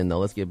And though,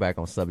 let's get back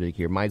on subject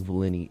here. Mike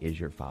Valenti is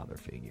your father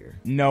figure.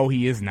 No,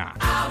 he is not.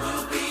 I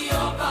will be your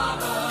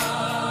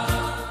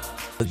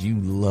father. You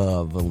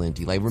love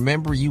Valenti. Like,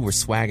 remember you were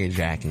swagger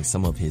jacking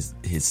some of his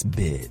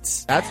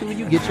bits. That's who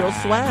you get your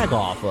swag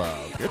off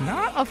of.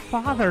 Not a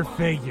father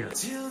figure.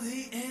 Till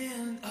the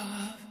end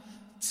of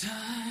time.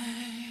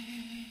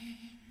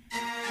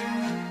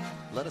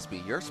 Let us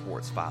be your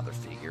sports father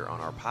figure on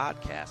our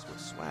podcast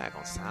with swag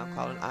on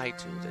SoundCloud and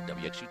iTunes at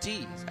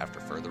WXUT's After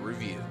Further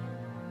Review.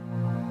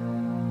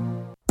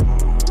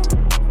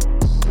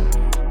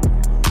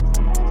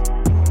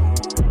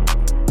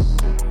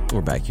 We're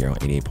back here on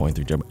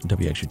 88.3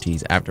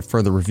 WXUT's After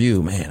Further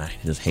Review. Man, I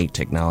just hate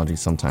technology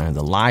sometimes.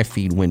 The live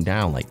feed went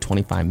down like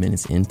 25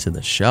 minutes into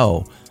the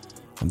show.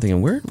 I'm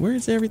thinking, where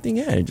is everything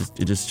at?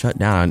 It just shut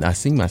down. I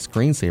see my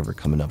screensaver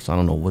coming up, so I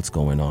don't know what's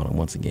going on. And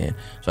once again,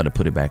 so I had to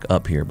put it back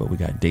up here. But we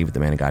got David the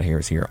Man of God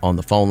Harris here on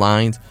the phone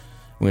lines.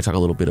 We're going to talk a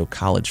little bit of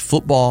college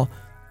football.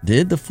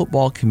 Did the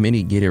football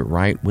committee get it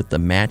right with the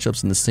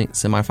matchups in the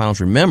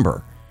semifinals?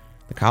 Remember,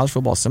 the college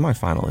football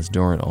semifinal is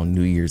on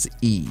New Year's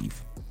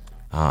Eve.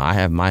 I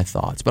have my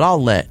thoughts, but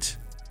I'll let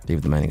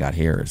David the Man of God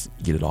Harris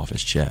get it off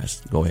his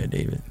chest. Go ahead,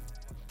 David.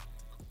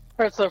 All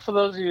right, so for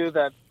those of you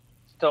that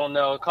don't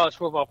know, college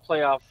football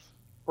playoff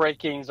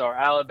rankings are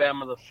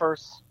Alabama the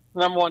first,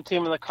 number one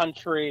team in the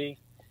country,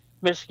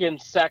 Michigan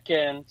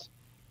second,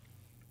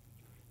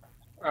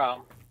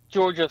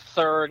 Georgia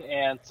third,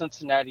 and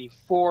Cincinnati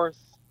fourth.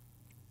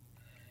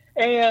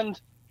 And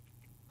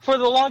for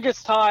the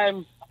longest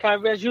time, kind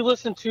of as you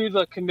listen to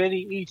the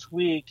committee each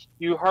week,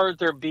 you heard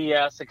their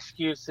BS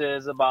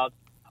excuses about,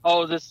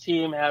 oh, this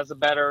team has a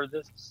better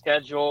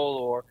schedule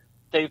or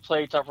they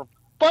play tougher.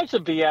 Bunch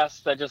of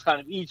BS that just kind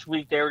of each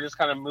week they were just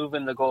kind of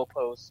moving the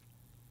goalposts,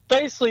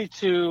 basically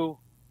to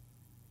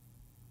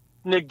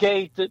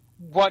negate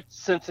what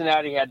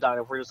Cincinnati had done,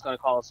 if we're just going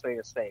to call a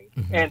spade,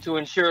 and to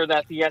ensure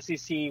that the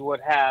SEC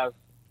would have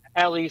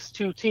at least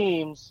two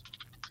teams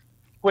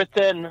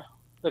within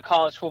the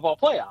college football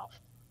playoff,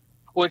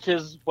 which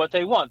is what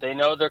they want. They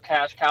know their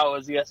cash cow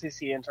is the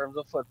SEC in terms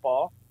of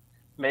football.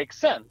 Makes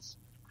sense.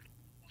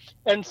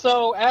 And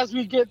so as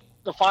we get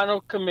the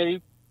final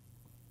committee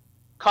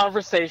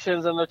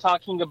conversations, and they're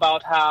talking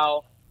about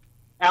how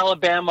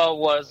Alabama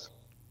was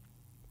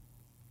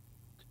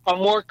a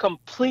more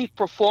complete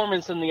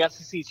performance in the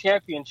SEC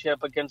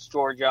championship against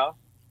Georgia,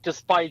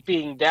 despite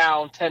being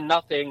down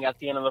 10-0 at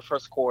the end of the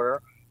first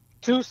quarter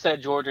to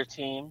said Georgia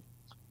team.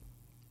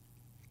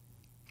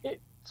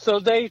 So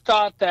they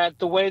thought that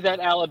the way that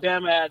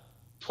Alabama had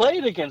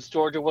played against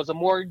Georgia was a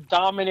more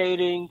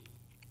dominating,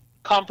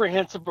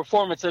 comprehensive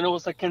performance, and it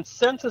was a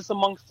consensus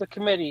amongst the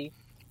committee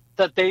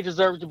that they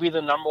deserved to be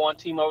the number one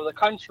team over the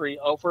country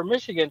over a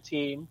Michigan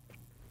team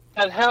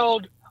that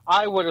held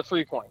Iowa to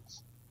 3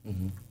 points.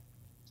 Mm-hmm.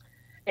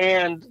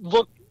 And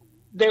look,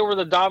 they were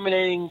the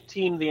dominating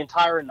team the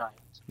entire night,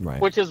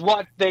 right, which is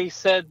what they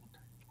said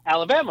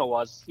Alabama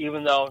was,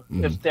 even though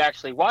if they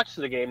actually watched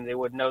the game, they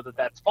would know that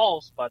that's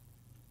false, but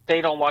they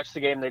don't watch the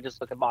game, they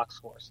just look at box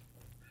scores.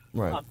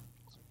 Right.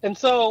 And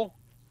so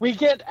we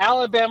get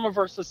Alabama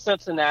versus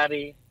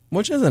Cincinnati.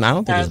 Which isn't, I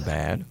don't think it's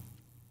bad.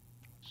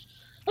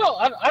 No,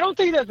 I don't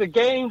think that the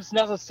games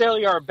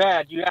necessarily are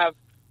bad. You have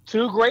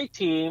two great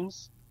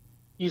teams.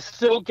 You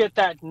still get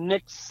that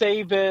Nick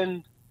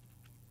Saban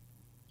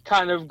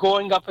kind of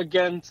going up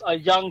against a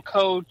young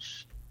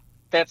coach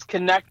that's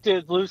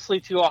connected loosely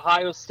to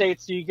Ohio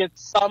State. So you get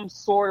some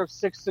sort of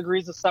 6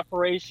 degrees of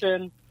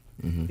separation.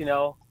 Mm-hmm. You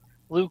know,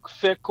 Luke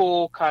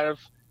Fickell, kind of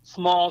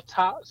small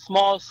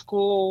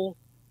school,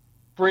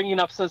 bringing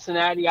up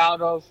Cincinnati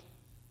out of,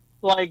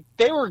 like,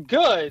 they were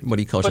good. But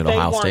he coached at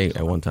Ohio State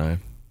at one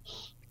time.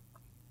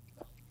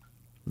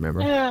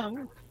 Remember? Yeah,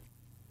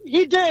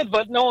 he did,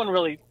 but no one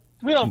really,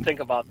 we don't think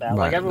about that. Right,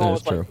 like, everyone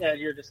was true. like, yeah,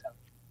 you're just.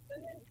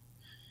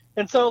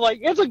 And so, like,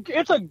 it's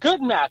a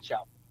good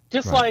matchup.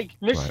 Just right, like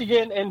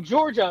Michigan and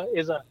Georgia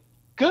is a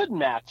good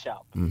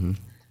matchup. Mm-hmm.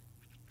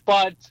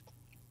 But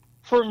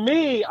for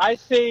me, I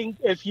think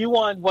if you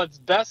want what's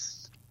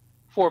best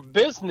for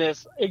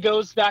business, it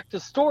goes back to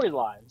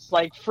storylines.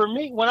 Like, for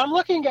me, when I'm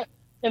looking at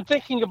and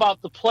thinking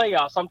about the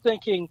playoffs, I'm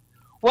thinking,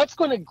 what's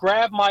going to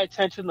grab my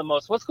attention the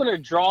most? What's going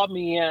to draw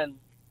me in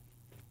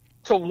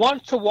to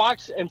want to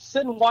watch and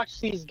sit and watch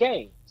these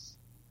games?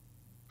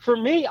 For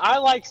me, I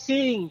like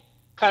seeing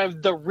kind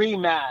of the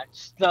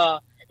rematch,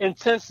 the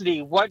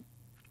intensity. What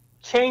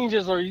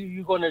changes are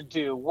you going to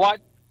do?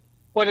 What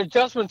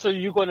adjustments are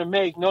you going to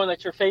make, knowing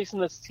that you're facing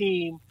this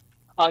team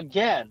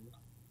again?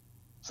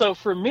 So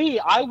for me,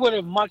 I would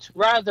have much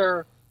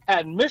rather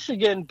had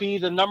Michigan be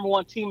the number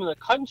one team in the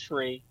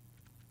country,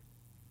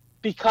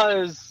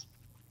 because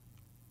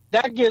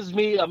that gives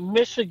me a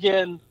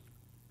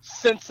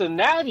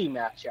Michigan-Cincinnati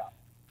matchup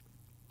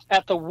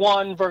at the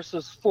 1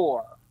 versus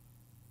 4.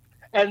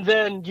 And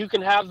then you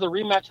can have the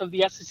rematch of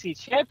the SEC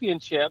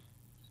championship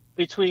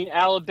between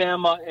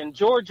Alabama and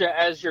Georgia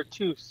as your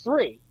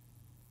 2-3.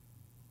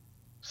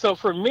 So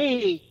for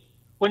me,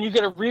 when you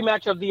get a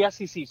rematch of the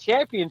SEC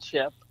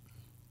championship,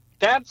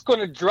 that's going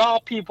to draw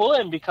people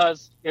in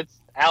because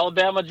it's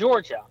Alabama,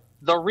 Georgia.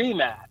 the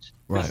rematch.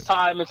 Right. This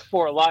time it's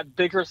for a lot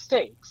bigger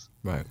stakes.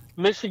 Right.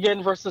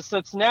 Michigan versus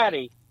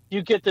Cincinnati,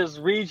 you get this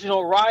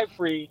regional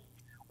rivalry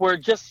where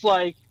just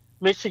like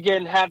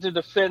Michigan had to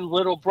defend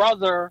little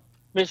brother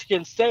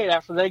Michigan State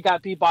after they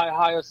got beat by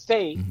Ohio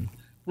State,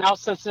 now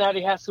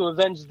Cincinnati has to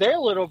avenge their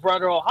little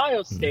brother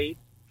Ohio State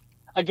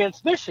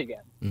against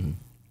Michigan.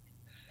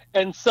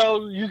 And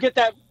so you get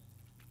that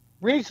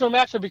regional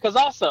matchup because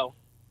also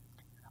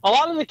a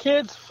lot of the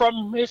kids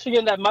from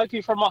Michigan that might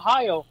be from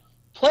Ohio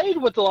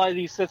played with a lot of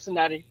these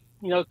Cincinnati.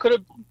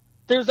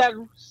 There's that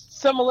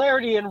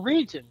similarity in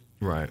region.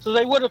 Right. So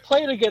they would have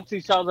played against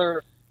each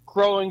other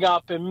growing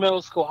up in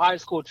middle school, high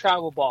school,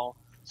 travel ball.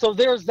 So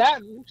there's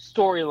that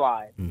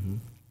storyline.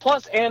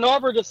 Plus Ann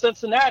Arbor to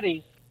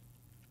Cincinnati,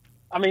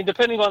 I mean,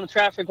 depending on the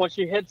traffic, once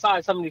you hit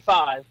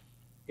I-75,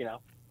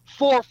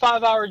 4 or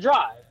 5 hour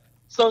drive.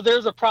 So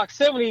there's a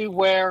proximity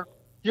where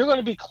you're going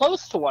to be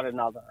close to one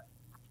another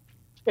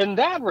in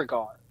that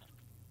regard.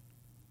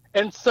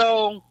 And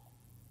so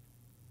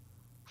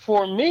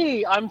for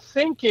me, I'm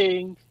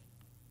thinking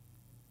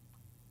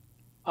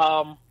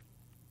I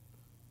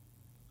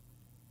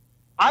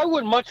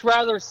would much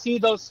rather see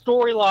those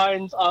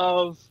storylines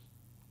of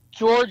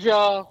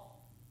Georgia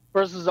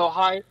versus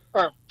Ohio,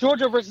 or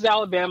Georgia versus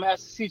Alabama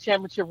SEC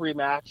championship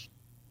rematch,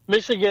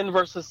 Michigan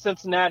versus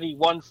Cincinnati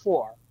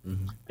 1-4.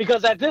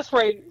 Because at this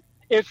rate,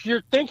 if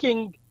you're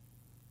thinking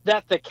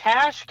that the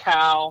cash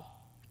cow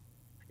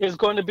is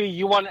going to be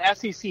you won an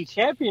SEC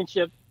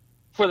championship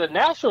for the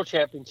national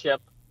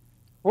championship,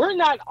 we're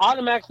not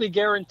automatically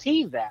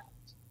guaranteed that.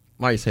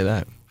 Why do you say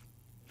that?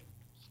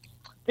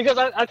 Because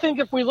I think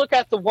if we look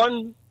at the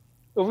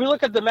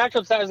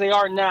matchups as they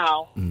are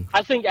now,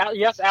 I think,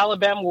 yes,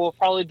 Alabama will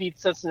probably beat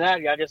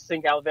Cincinnati. I just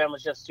think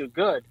Alabama's just too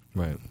good.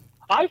 Right.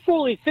 I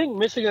fully think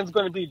Michigan's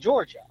going to beat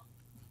Georgia.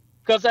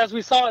 Because as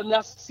we saw in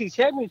the SEC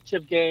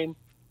championship game,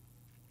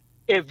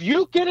 if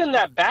you get in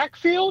that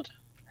backfield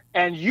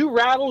and you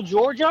rattle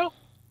Georgia,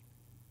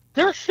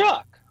 they're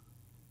shook.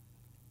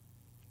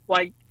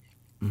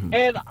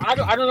 And I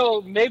don't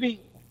know,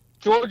 maybe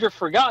Georgia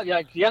forgot.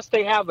 Yes,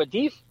 they have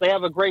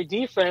a great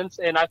defense,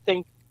 and I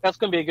think that's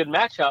going to be a good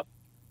matchup.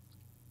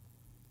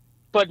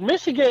 But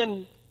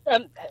Michigan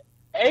and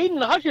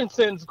Aiden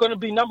Hutchinson's going to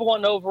be number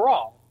 1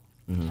 overall.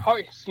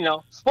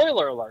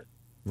 Spoiler alert.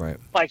 Right.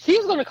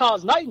 He's going to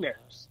cause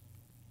nightmares.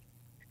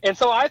 And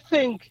so I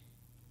think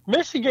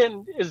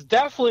Michigan is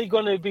definitely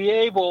going to be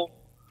able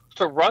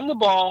to run the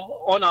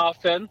ball on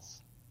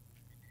offense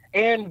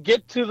and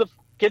get to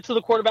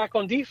the quarterback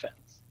on defense.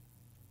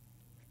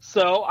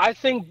 So I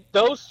think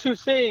those two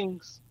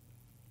things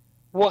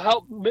will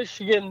help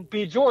Michigan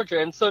beat Georgia.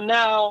 And so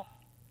now,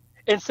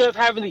 instead of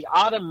having the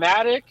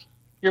automatic,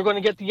 you're going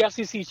to get the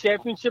SEC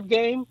championship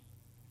game,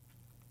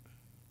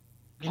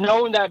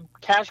 knowing that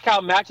cash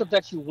cow matchup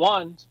that you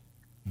won,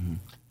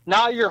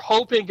 now you're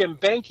hoping and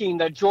banking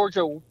that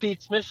Georgia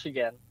beats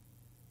Michigan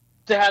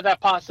to have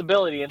that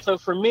possibility. And so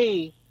for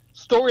me,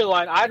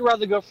 storyline, I'd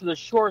rather go for the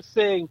sure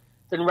thing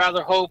than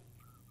rather hope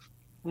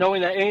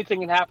knowing that anything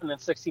can happen in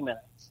 60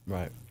 minutes.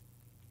 Right.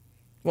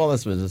 Well,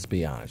 let's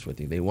be honest with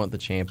you. They want the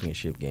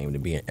championship game to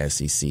be an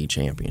SEC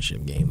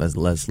championship game.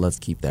 Let's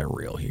keep that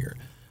real here.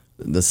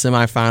 The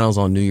semifinals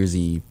on New Year's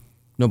Eve,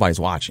 nobody's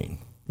watching.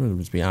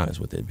 Let's be honest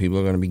with it. People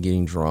are going to be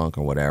getting drunk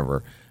or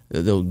whatever.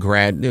 They'll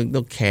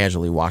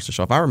casually watch the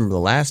show. If I remember the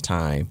last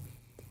time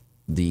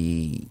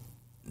the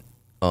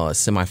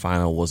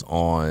semifinal was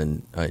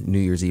on New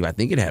Year's Eve, I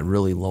think it had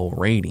really low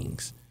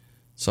ratings.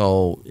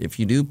 So if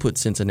you do put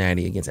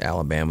Cincinnati against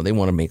Alabama, they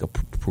want to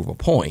prove a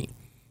point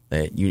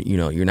that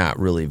you're not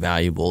really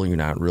valuable, you're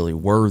not really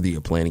worthy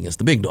of playing against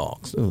the big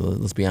dogs.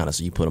 Let's be honest.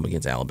 So you put them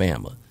against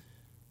Alabama.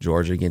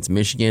 Georgia against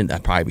Michigan,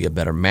 that'd probably be a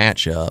better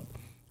matchup.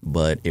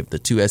 But if the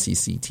two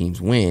SEC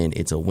teams win,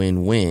 it's a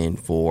win-win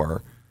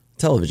for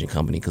the television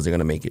company because they're going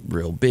to make it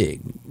real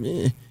big.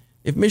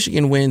 If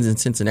Michigan wins and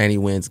Cincinnati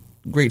wins,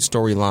 great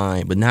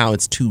storyline, but now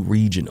it's too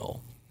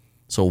regional.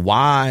 So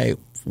why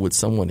would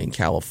someone in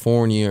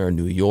California or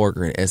New York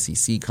or an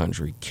SEC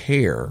country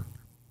care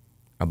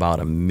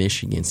about a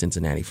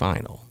Michigan-Cincinnati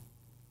final?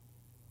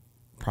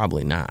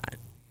 Probably not.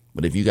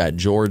 But if you got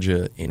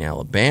Georgia and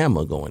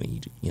Alabama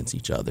going against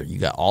each other, you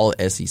got all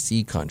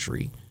SEC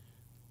country,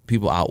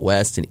 people out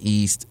west and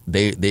east,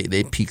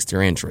 they piques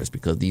their interest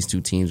because these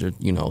two teams are,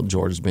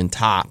 Georgia's been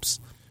tops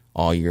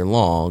all year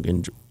long,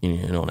 and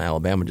and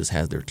Alabama just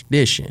has their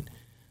tradition.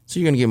 So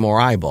you're going to get more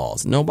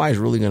eyeballs. Nobody's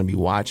really going to be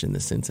watching the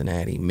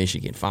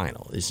Cincinnati-Michigan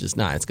final. It's just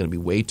not. It's going to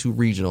be way too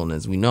regional. And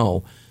as we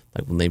know,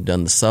 like when they've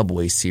done the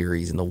Subway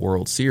Series and the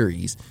World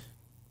Series,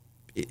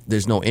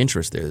 there's no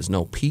interest there. There's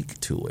no peak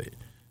to it.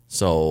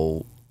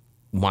 So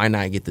why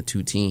not get the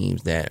two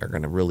teams that are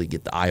going to really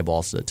get the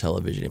eyeballs to the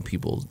television and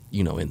people,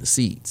 in the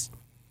seats?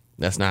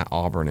 That's not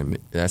Auburn and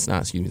that's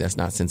not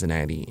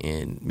Cincinnati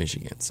and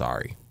Michigan.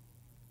 Sorry.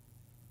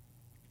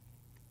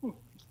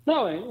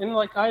 No, and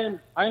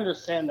I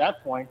understand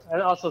that point.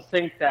 I also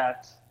think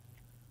that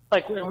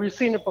we've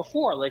seen it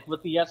before,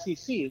 with the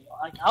SEC,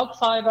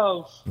 outside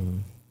of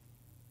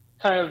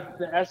kind of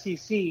the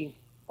SEC,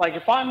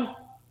 if I'm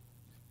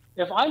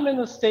if I'm in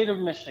the state of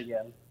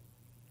Michigan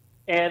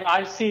and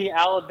I see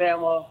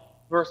Alabama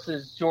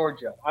versus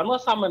Georgia,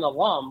 unless I'm an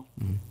alum,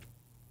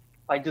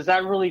 like, does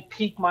that really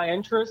pique my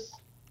interest?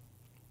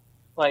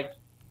 Like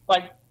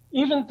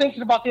even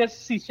thinking about the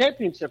SEC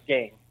championship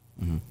game,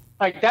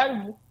 like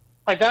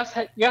that's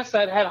yes,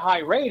 that had high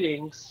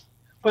ratings,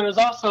 but it was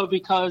also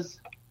because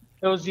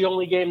it was the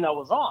only game that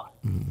was on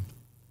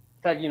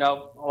that a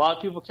lot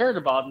of people cared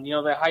about, and they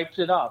hyped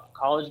it up,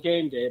 College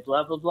Game Day,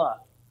 blah blah blah,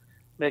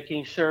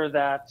 making sure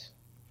that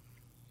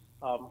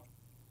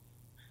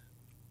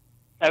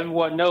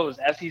everyone knows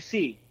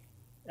SEC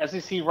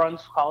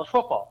runs college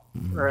football,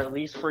 or at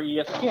least for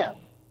ESPN.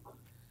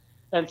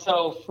 And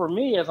so for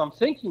me, as I'm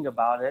thinking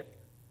about it,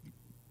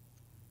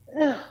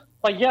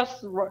 like,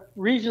 yes,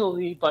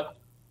 regionally, but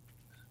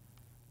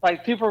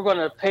like, people are going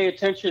to pay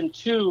attention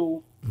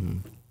to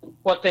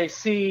what they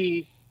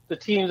see, the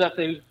teams that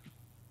they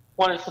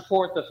want to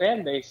support, the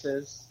fan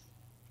bases.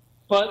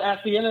 But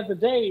at the end of the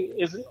day,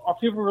 are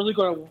people really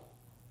going to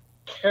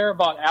care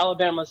about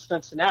Alabama,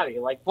 Cincinnati?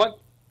 Like, what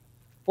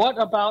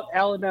about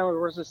Alabama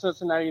versus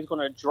Cincinnati is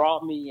going to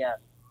draw me in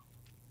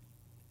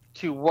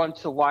to want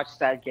to watch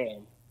that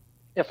game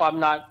if I'm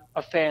not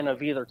a fan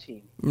of either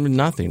team?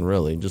 Nothing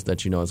really, just that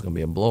it's going to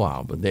be a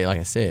blowout. But they, like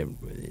I said,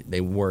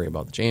 they worry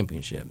about the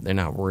championship. They're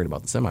not worried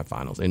about the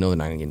semifinals. They know they're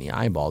not going to get any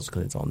eyeballs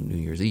because it's on New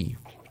Year's Eve.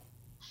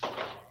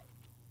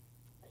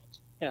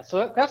 Yeah,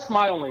 so that's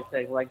my only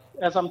thing. Like,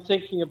 as I'm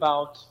thinking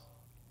about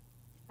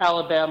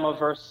Alabama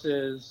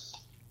versus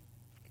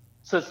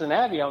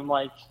Cincinnati, I'm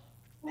like,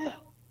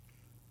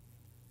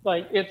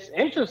 like, it's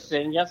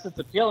interesting. Yes, it's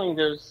appealing.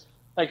 There's,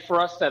 like, for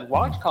us that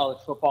watch college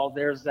football,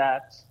 there's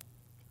that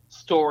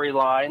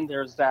storyline.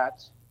 There's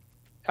that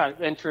kind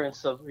of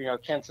entrance of,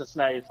 can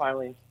Cincinnati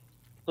finally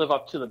live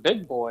up to the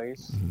big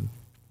boys?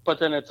 But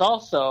then it's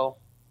also,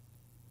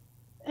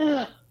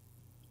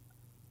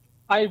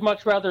 I'd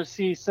much rather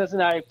see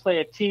Cincinnati play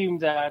a team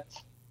that,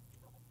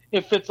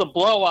 if it's a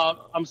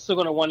blowout, I'm still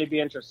going to want to be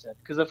interested.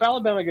 Because if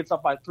Alabama gets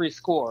up by 3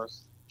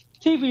 scores,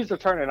 TVs are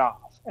turning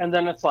off. And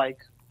then it's like,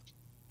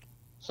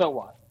 so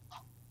what?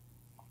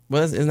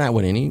 Well, isn't that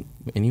what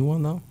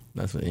anyone, though?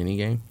 That's what any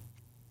game?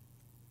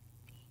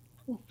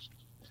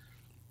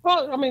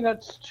 Well, I mean,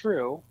 that's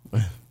true.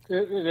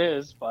 It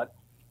is, but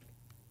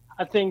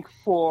I think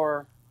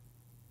for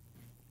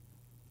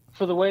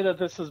the way that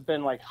this has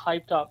been, like,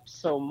 hyped up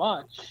so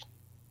much,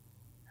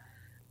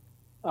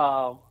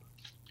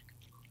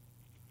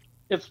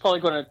 it's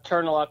probably going to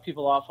turn a lot of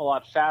people off a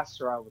lot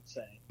faster, I would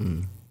say.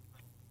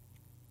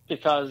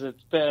 Because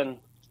it's been,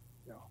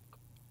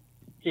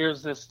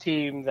 here's this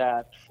team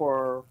that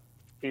for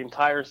the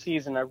entire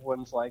season,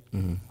 everyone's like,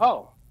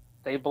 oh,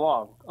 they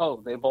belong.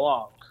 Oh, they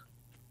belong.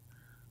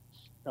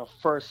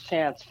 First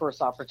chance,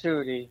 first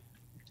opportunity,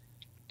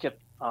 get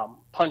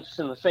punched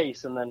in the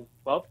face, and then,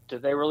 well,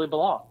 did they really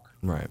belong?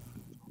 Right.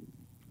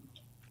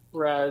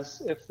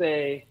 Whereas if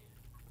they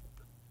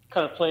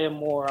kind of play a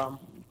more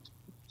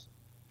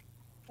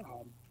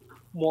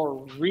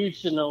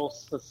regional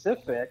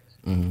specific,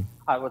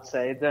 I would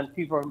say, then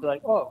people are going to be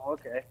like, oh,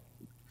 okay.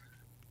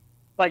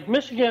 Like,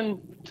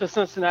 Michigan to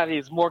Cincinnati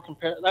is more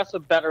that's a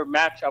better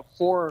matchup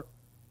for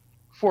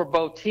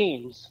both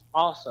teams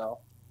also.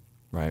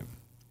 Right.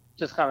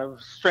 Just kind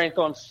of strength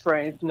on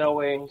strength,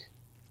 knowing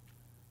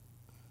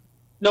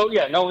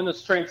the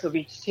strengths of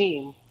each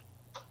team.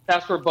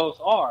 That's where both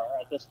are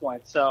at this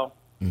point. So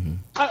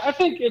I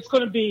think they're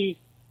going to be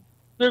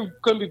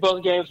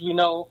both games. We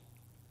know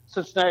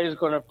Cincinnati is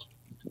going to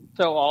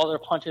throw all their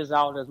punches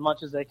out as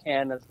much as they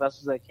can, as best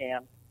as they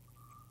can.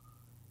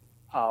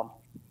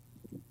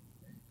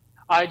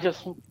 I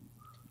just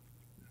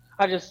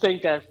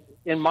think that,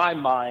 in my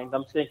mind,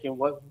 I'm thinking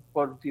what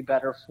would be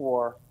better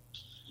for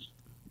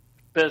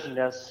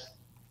business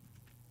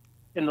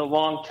in the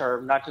long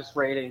term, not just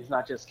ratings,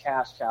 not just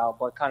cash cow,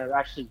 but kind of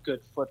actually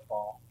good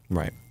football.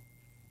 Right.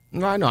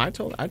 No, I know. I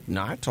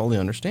totally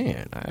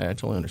understand. I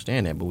totally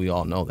understand that, but we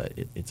all know that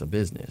it's a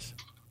business.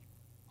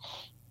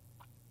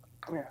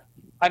 Yeah.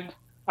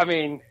 I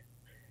mean,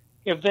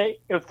 if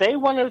they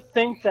want to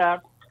think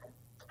that,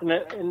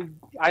 and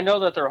I know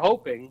that they're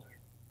hoping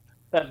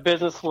that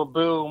business will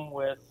boom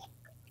with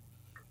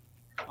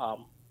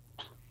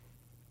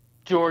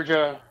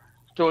Georgia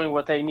doing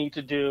what they need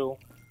to do,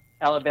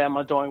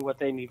 Alabama doing what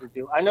they need to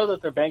do. I know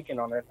that they're banking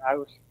on it.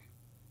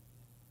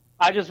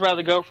 I just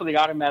rather go for the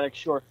automatic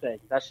sure thing.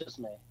 That's just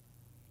me.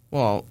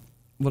 Well,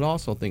 but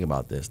also think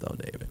about this, though,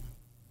 David.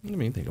 I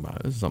mean, think about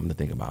it. This is something to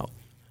think about.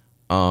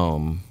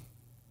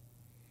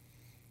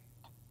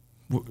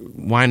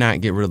 Why not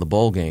get rid of the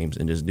bowl games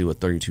and just do a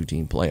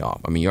 32-team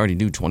playoff? I mean, you already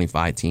do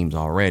 25 teams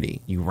already.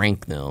 You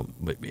rank them,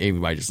 but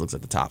everybody just looks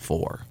at the top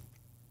 4.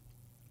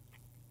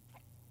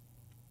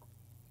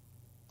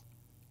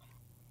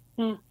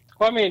 Well,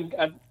 I mean,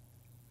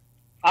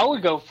 I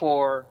would go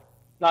for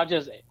not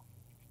just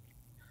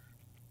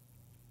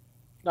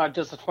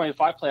a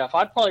 25 playoff.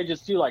 I'd probably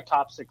just do like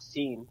top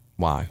 16.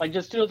 Why? Like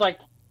just do like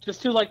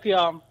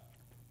the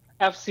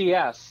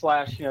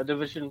FCS /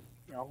 Division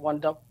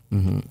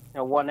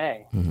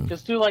 1A.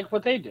 Just do like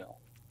what they do.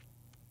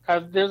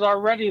 There's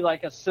already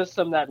like a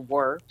system that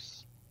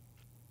works.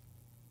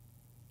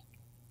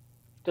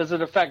 Does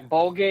it affect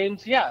bowl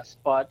games? Yes,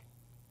 but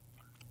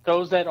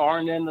those that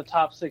aren't in the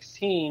top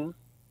 16,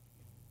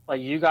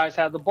 like you guys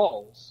have the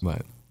bowls.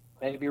 Right.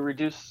 Maybe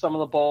reduce some of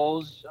the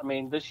bowls. I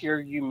mean, this year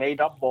you made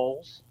up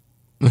bowls.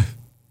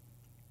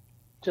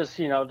 Just,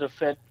 to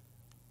fit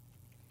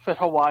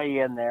Hawaii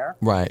in there.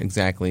 Right,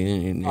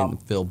 exactly.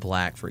 And Phil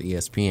Black for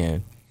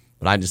ESPN.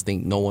 But I just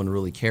think no one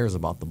really cares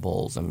about the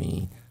bowls. I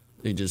mean,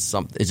 it's just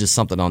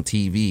something on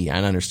TV.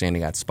 I understand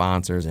they got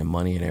sponsors and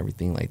money and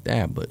everything like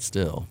that, but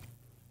still.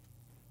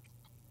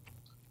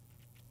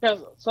 Yeah,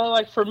 so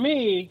like for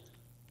me,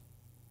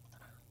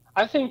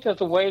 I think that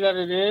the way that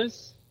it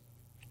is,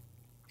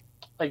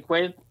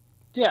 way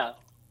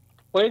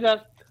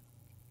that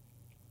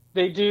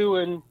they do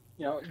in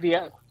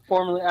the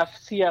formerly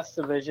FCS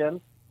division,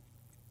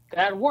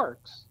 that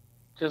works.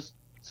 Just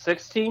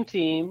 16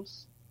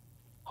 teams,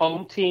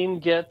 home team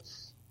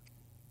gets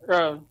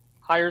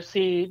higher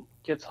seed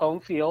gets home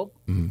field.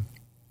 Mm-hmm.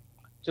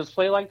 Just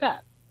play like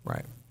that.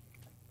 Right.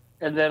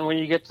 And then when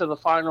you get to the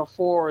Final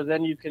Four,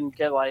 then you can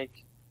get like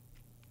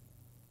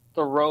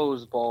the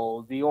Rose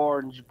Bowl, the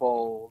Orange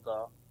Bowl,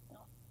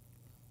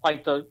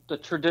 the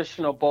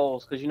traditional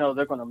bowls, because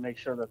they're going to make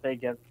sure that they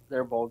get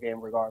their bowl game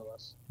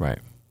regardless. Right.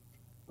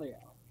 Yeah.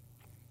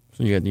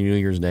 So you got the New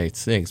Year's Day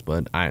 6,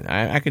 but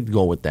I could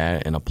go with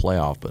that in a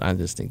playoff, but I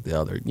just think the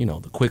other,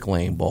 the Quick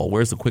Lane Bowl.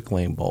 Where's the Quick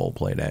Lane Bowl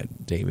played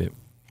at, David?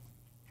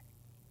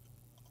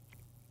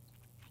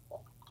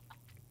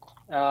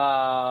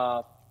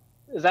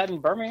 Is that in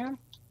Birmingham?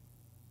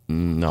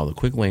 No, the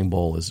Quick Lane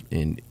Bowl is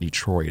in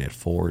Detroit at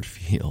Ford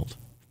Field.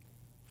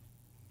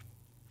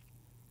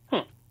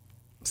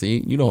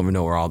 See, you don't even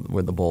know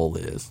where the bowl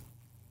is.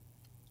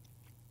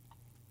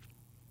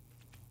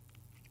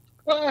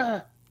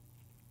 I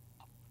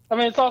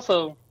mean, it's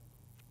also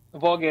the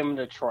bowl game in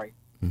Detroit.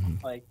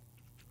 Mm-hmm. Like,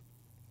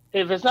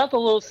 if it's not the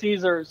Little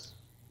Caesars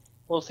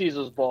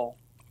Bowl.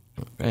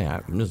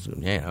 Yeah,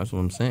 that's what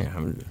I'm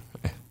saying.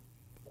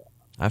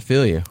 I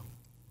feel you.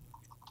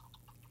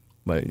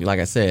 But like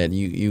I said,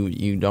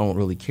 you don't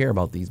really care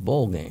about these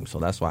bowl games. So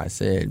that's why I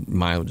said you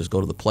might as well just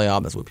go to the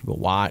playoff. That's what people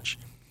watch.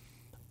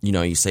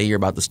 You say you're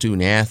about the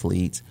student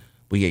athletes,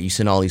 but yet you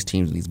send all these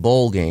teams to these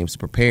bowl games to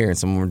prepare, and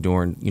some of them are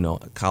doing,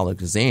 a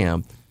college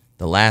exam.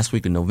 The last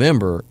week of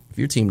November, if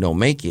your team don't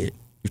make it,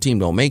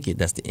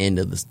 that's the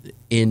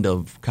end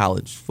of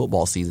college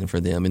football season for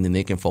them, and then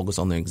they can focus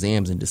on their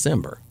exams in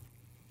December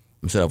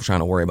instead of trying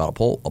to worry about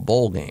a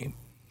bowl game.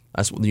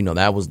 That's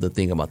that was the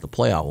thing about the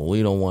playoff. Well,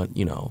 we don't want,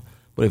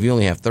 but if you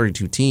only have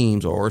 32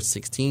 teams or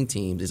 16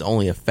 teams, it's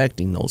only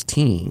affecting those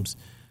teams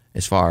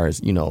as far as,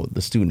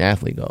 the student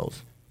athlete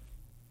goes.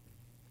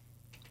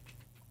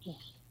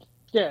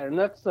 Yeah, and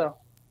that's the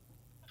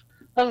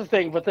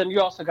thing. But then you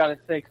also got to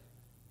think,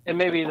 and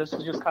maybe this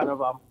is just kind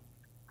of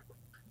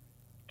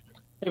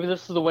maybe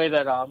this is the way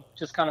that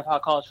just kind of how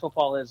college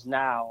football is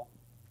now.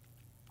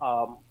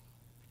 And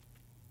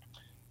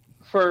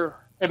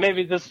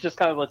maybe this is just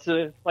kind of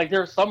like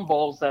there are some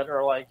bowls that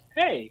are like,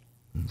 hey,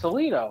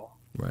 Toledo,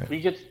 right?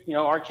 We get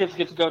our kids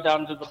get to go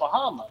down to the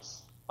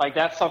Bahamas. Like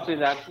that's something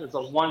that is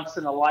a once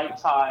in a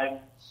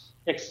lifetime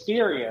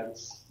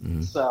experience.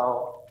 Mm-hmm.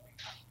 So.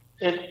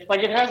 It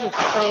has its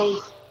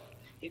pros.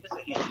 It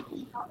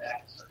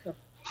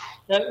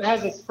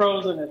has its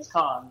pros and its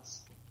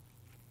cons.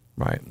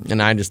 Right,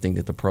 and I just think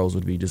that the pros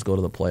would be just go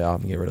to the playoff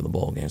and get rid of the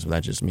bowl games. But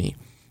that's just me.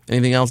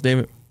 Anything else,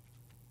 David?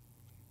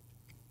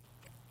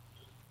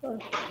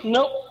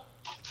 Nope.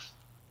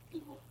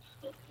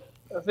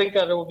 I think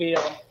that it will be.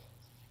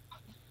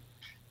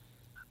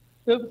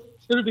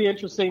 It'll be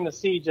interesting to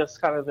see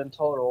just kind of in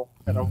total,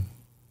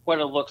 what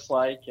it looks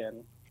like,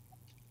 and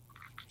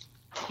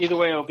either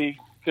way, it'll be.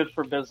 Good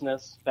for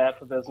business, bad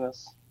for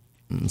business.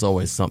 It's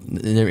always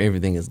something.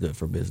 Everything is good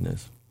for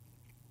business.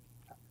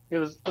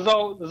 There's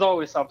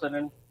always something,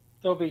 and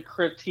there'll be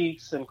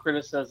critiques and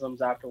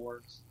criticisms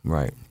afterwards.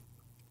 Right.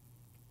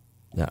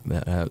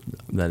 That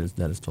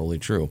is totally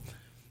true.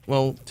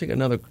 Well, take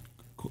another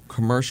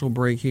commercial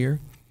break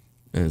here.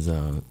 As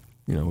we're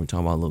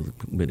talking about a little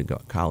bit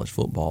of college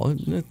football.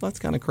 That's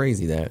kind of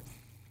crazy that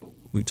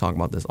we talk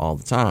about this all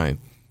the time.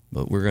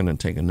 But we're going to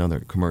take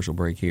another commercial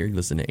break here. You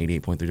listen to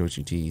 88.3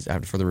 WXUT's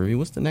After Further Review.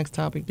 What's the next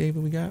topic,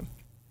 David, we got?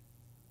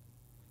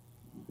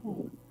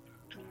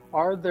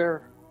 Are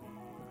there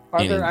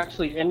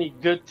actually any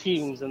good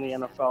teams in the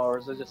NFL, or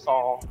is it just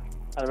all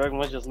kind of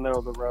everyone's just middle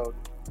of the road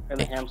in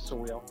the hamster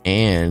wheel?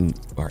 And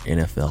our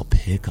NFL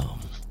Pick'em.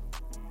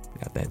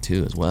 Got that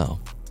too as well.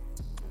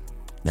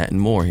 That and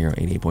more here on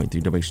 88.3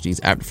 WXUT's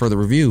After Further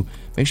Review.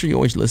 Make sure you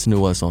always listen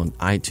to us on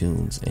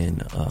iTunes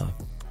and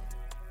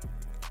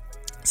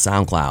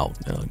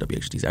SoundCloud,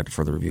 WXUT's After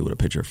Further Review with a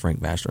picture of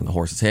Frank Vasher and the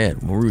horse's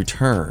head. When we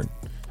return,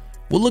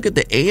 we'll look at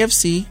the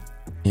AFC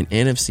and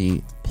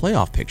NFC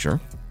playoff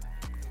picture.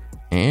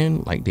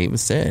 And like David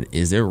said,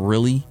 is there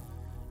really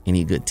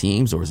any good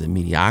teams, or is it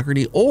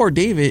mediocrity? Or,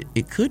 David,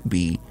 it could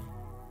be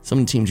some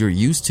of the teams you're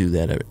used to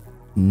that are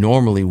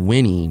normally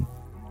winning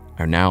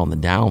are now on the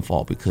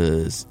downfall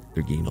because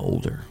They're getting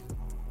older.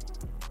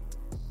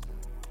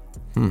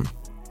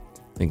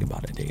 Think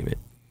about it, David.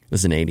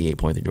 Listen to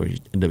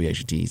 88.3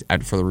 WXUTs.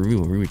 After further review,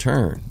 when we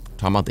return,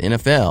 talking about the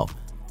NFL.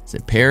 Is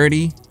it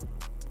parody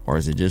or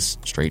is it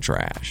just straight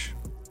trash?